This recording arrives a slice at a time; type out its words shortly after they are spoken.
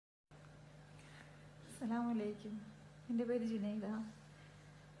അസ്സലാമലൈക്കും. എൻ്റെ പേര് ജുനൈദ.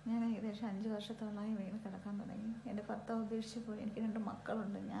 ഞാൻ ഏകദേശം 5 വർഷത്തോളമായി വീണ് കിടക്കാൻ തുടങ്ങി. എൻ്റെ ഭർത്താവ് ഉപേക്ഷിച്ച് പോയി. എനിക്ക് 2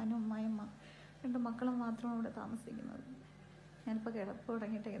 മക്കളുണ്ട്. ഞാനും അമ്മയമ്മ 2 മക്കളും മാത്രമാണ് ഇവിടെ താമസിക്കുന്നത്. ഞാനിപ്പോൾ കിടപ്പ്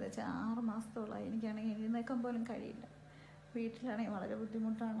തുടങ്ങിയിട്ട് ഏകദേശം 6 മാസത്തോളമായി. എനിക്കാണെങ്കിൽ എഴുന്നേക്കാൻ പോലും കഴിയില്ല. വീട്ടിലാണെങ്കിൽ വളരെ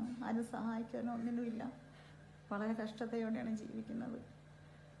ബുദ്ധിമുട്ടാണ്. ആരും സഹായിക്കാനോ ഒന്നിനുമില്ല. വളരെ കഷ്ടതയോടെയാണ് ജീവിക്കുന്നത്.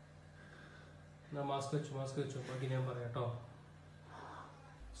 ഞാൻ പറയാട്ടോ.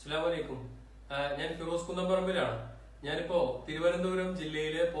 അസ്സലാമലൈക്കും. ഞാൻ ഫിറോസ് കുന്നംപറമ്പിലാണ്. ഞാനിപ്പോ തിരുവനന്തപുരം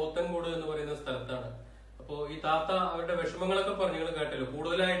ജില്ലയിലെ പോത്തൻകോട് എന്ന് പറയുന്ന സ്ഥലത്താണ്. അപ്പോ ഈ താത്ത അവരുടെ വിഷമങ്ങളൊക്കെ പറഞ്ഞു നിങ്ങൾ കേട്ടല്ലോ.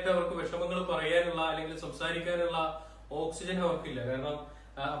 കൂടുതലായിട്ട് അവർക്ക് വിഷമങ്ങൾ പറയാനുള്ള അല്ലെങ്കിൽ സംസാരിക്കാനുള്ള ഓക്സിജൻ അവർക്കില്ല. കാരണം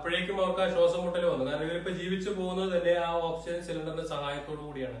അപ്പോഴേക്കും അവർക്ക് ആ ശ്വാസം മുട്ടൽ വന്നു. കാരണം ഇവരിപ്പോ ജീവിച്ചു പോകുന്നത് തന്നെ ആ ഓക്സിജൻ സിലിണ്ടറിന്റെ സഹായത്തോടു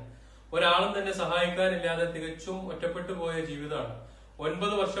കൂടിയാണ്. ഒരാളും തന്നെ സഹായിക്കാനില്ലാതെ തികച്ചും ഒറ്റപ്പെട്ടു പോയ ജീവിതമാണ്.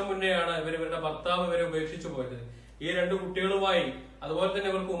 9 വർഷം മുന്നെയാണ് ഇവരുടെ ഭർത്താവ് ഇവരെ ഉപേക്ഷിച്ചു പോയത്. ഈ 2 കുട്ടികളുമായി, അതുപോലെ തന്നെ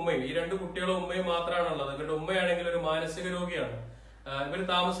ഇവർക്ക് ഉമ്മയും, ഈ 2 കുട്ടികളും ഉമ്മയും മാത്രമാണ് ഉള്ളത്. ഇവരുടെ ഉമ്മയാണെങ്കിൽ ഒരു മാനസിക രോഗിയാണ്. ഇവർ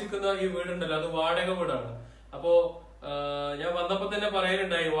താമസിക്കുന്ന ഈ വീടുണ്ടല്ലോ, അത് വാടക വീടാണ്. അപ്പോ ഞാൻ വന്നപ്പോ തന്നെ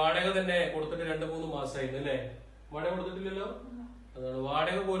പറയുന്നുണ്ടായി, വാടക തന്നെ കൊടുത്തിട്ട് 2-3 മാസമായിരുന്നു അല്ലേ? വാടക കൊടുത്തിട്ടില്ലല്ലോ. അതാണ്,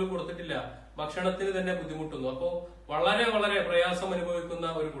 വാടക പോലും കൊടുത്തിട്ടില്ല. ഭക്ഷണത്തിന് തന്നെ ബുദ്ധിമുട്ടുന്നു. അപ്പോ വളരെ വളരെ പ്രയാസം അനുഭവിക്കുന്ന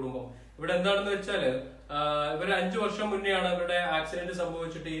ഒരു കുടുംബം. ഇവിടെ എന്താണെന്ന് വെച്ചാല് ഇവര് 5 വർഷം മുന്നെയാണ് ഇവരുടെ ആക്സിഡന്റ്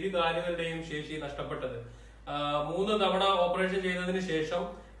സംഭവിച്ചിട്ട് 2 കാലുകളുടെയും ശേഷി നഷ്ടപ്പെട്ടത്. 3 തവണ ഓപ്പറേഷൻ ചെയ്തതിന് ശേഷം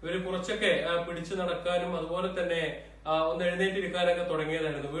ഇവര് കുറച്ചൊക്കെ പിടിച്ചു നടക്കാനും അതുപോലെ തന്നെ ഒന്ന് എഴുന്നേറ്റിരിക്കാനൊക്കെ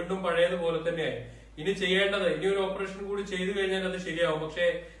തുടങ്ങിയതായിരുന്നു. വീണ്ടും പഴയതുപോലെ തന്നെയായി. ഇനി ചെയ്യേണ്ടത്, ഇനി ഒരു ഓപ്പറേഷൻ കൂടി ചെയ്തു കഴിഞ്ഞാൽ അത് ശരിയാവും. പക്ഷെ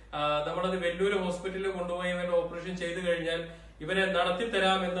നമ്മളത് വെല്ലൂർ ഹോസ്പിറ്റലിൽ കൊണ്ടുപോയി ഇവരുടെ ഓപ്പറേഷൻ ചെയ്തു കഴിഞ്ഞാൽ ഇവരെ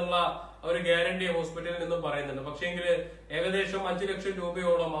നടത്തിത്തരാം എന്നുള്ള ഒരു ഗ്യാരണ്ടി ഹോസ്പിറ്റലിൽ നിന്നും പറയുന്നുണ്ട്. പക്ഷേങ്കിൽ ഏകദേശം 5 ലക്ഷം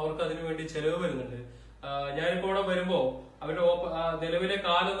രൂപയോളം അവർക്ക് അതിനു വേണ്ടി ചെലവ് വരുന്നുണ്ട്. ഞാനിപ്പോ ഇവിടെ വരുമ്പോ അവരുടെ നിലവിലെ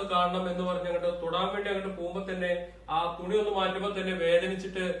കാലൊന്ന് കാണണം എന്ന് പറഞ്ഞ് അങ്ങോട്ട് തൊടാൻ വേണ്ടി അങ്ങോട്ട് പോകുമ്പോ തന്നെ ആ തുണി ഒന്ന് മാറ്റുമ്പോ തന്നെ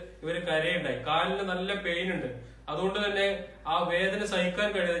വേദനിച്ചിട്ട് ഇവര് കരയുണ്ടായി. കാലിന് നല്ല പെയിൻ ഉണ്ട്. അതുകൊണ്ട് തന്നെ ആ വേദന സഹിക്കാൻ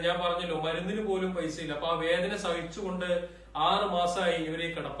കഴിയുന്നത്, ഞാൻ പറഞ്ഞല്ലോ മരുന്നിന് പോലും പൈസ ഇല്ല. അപ്പൊ ആ വേദന സഹിച്ചുകൊണ്ട് 6 മാസമായി ഇവര്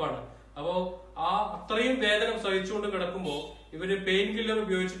ഈ കിടപ്പാണ്. അപ്പോ ആ അത്രയും വേദന സഹിച്ചുകൊണ്ട് കിടക്കുമ്പോ ഇവര് പെയിൻ കില്ലർ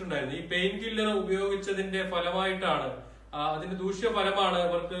ഉപയോഗിച്ചിട്ടുണ്ടായിരുന്നു. ഈ പെയിൻ കില്ലർ ഉപയോഗിച്ചതിന്റെ ഫലമായിട്ടാണ്, അതിന്റെ ദൂഷ്യഫലമാണ്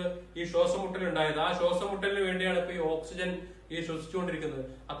ഇവർക്ക് ഈ ശ്വാസമുട്ടൽ ഉണ്ടായത്. ആ ശ്വാസമുട്ടലിന് വേണ്ടിയാണ് ഇപ്പൊ ഈ ഓക്സിജൻ ഈ ശ്വസിച്ചുകൊണ്ടിരിക്കുന്നത്.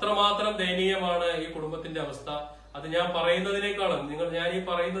 അത്രമാത്രം ദയനീയമാണ് ഈ കുടുംബത്തിന്റെ അവസ്ഥ. അത് ഞാൻ പറയുന്നതിനേക്കാളും ഞാൻ ഈ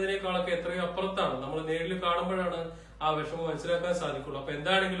പറയുന്നതിനേക്കാളൊക്കെ എത്രയോ അപ്പുറത്താണ്. നമ്മൾ നേരിൽ കാണുമ്പോഴാണ് ആ വിഷമം മനസ്സിലാക്കാൻ സാധിക്കുള്ളൂ. അപ്പൊ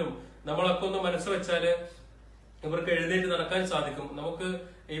എന്താണെങ്കിലും നമ്മളൊക്കെ ഒന്ന് മനസ്സ് വെച്ചാല് ഇവർക്ക് എഴുന്നേറ്റ് നടക്കാൻ സാധിക്കും. നമുക്ക്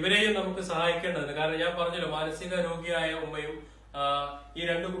ഇവരെയും നമുക്ക് സഹായിക്കേണ്ടതുണ്ട്. കാരണം ഞാൻ പറഞ്ഞല്ലോ, മാനസിക രോഗിയായ ഉമ്മയും ഈ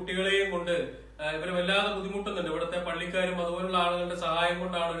 2 കുട്ടികളെയും കൊണ്ട് ഇവര് വല്ലാതെ ബുദ്ധിമുട്ടുന്നുണ്ട്. ഇവിടുത്തെ പള്ളിക്കാരും അതുപോലുള്ള ആളുകളുടെ സഹായം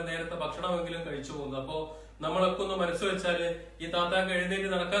കൊണ്ടാണ് ഒരു നേരത്തെ ഭക്ഷണമെങ്കിലും കഴിച്ചു പോകുന്നത്. അപ്പോ നമ്മളൊക്കെ ഒന്ന് മനസ്സ് വെച്ചാല്, ഈ താത്താക്ക് എഴുന്നേറ്റ്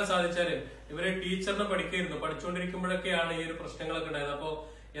നടക്കാൻ സാധിച്ചാല്, ഇവരെ ടീച്ചറിനെ പഠിച്ചുകൊണ്ടിരിക്കുമ്പോഴൊക്കെയാണ് ഈ ഒരു പ്രശ്നങ്ങളൊക്കെ ഉണ്ടായത്. അപ്പോ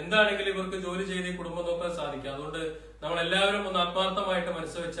എന്താണെങ്കിലും ഇവർക്ക് ജോലി ചെയ്ത് ഈ കുടുംബം നോക്കാൻ സാധിക്കും. അതുകൊണ്ട് നമ്മളെല്ലാവരും ഒന്ന് ആത്മാർത്ഥമായിട്ട്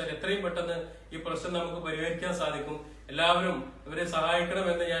മനസ്സ് വെച്ചാൽ എത്രയും പെട്ടെന്ന് ഈ പ്രശ്നം നമുക്ക് പരിഹരിക്കാൻ സാധിക്കും. എല്ലാവരും ഇവരെ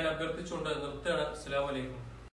സഹായിക്കണമെന്ന് ഞാൻ അഭ്യർത്ഥിച്ചുകൊണ്ട് നിർത്തുകയാണ്. അസ്സലാമു അലൈക്കും.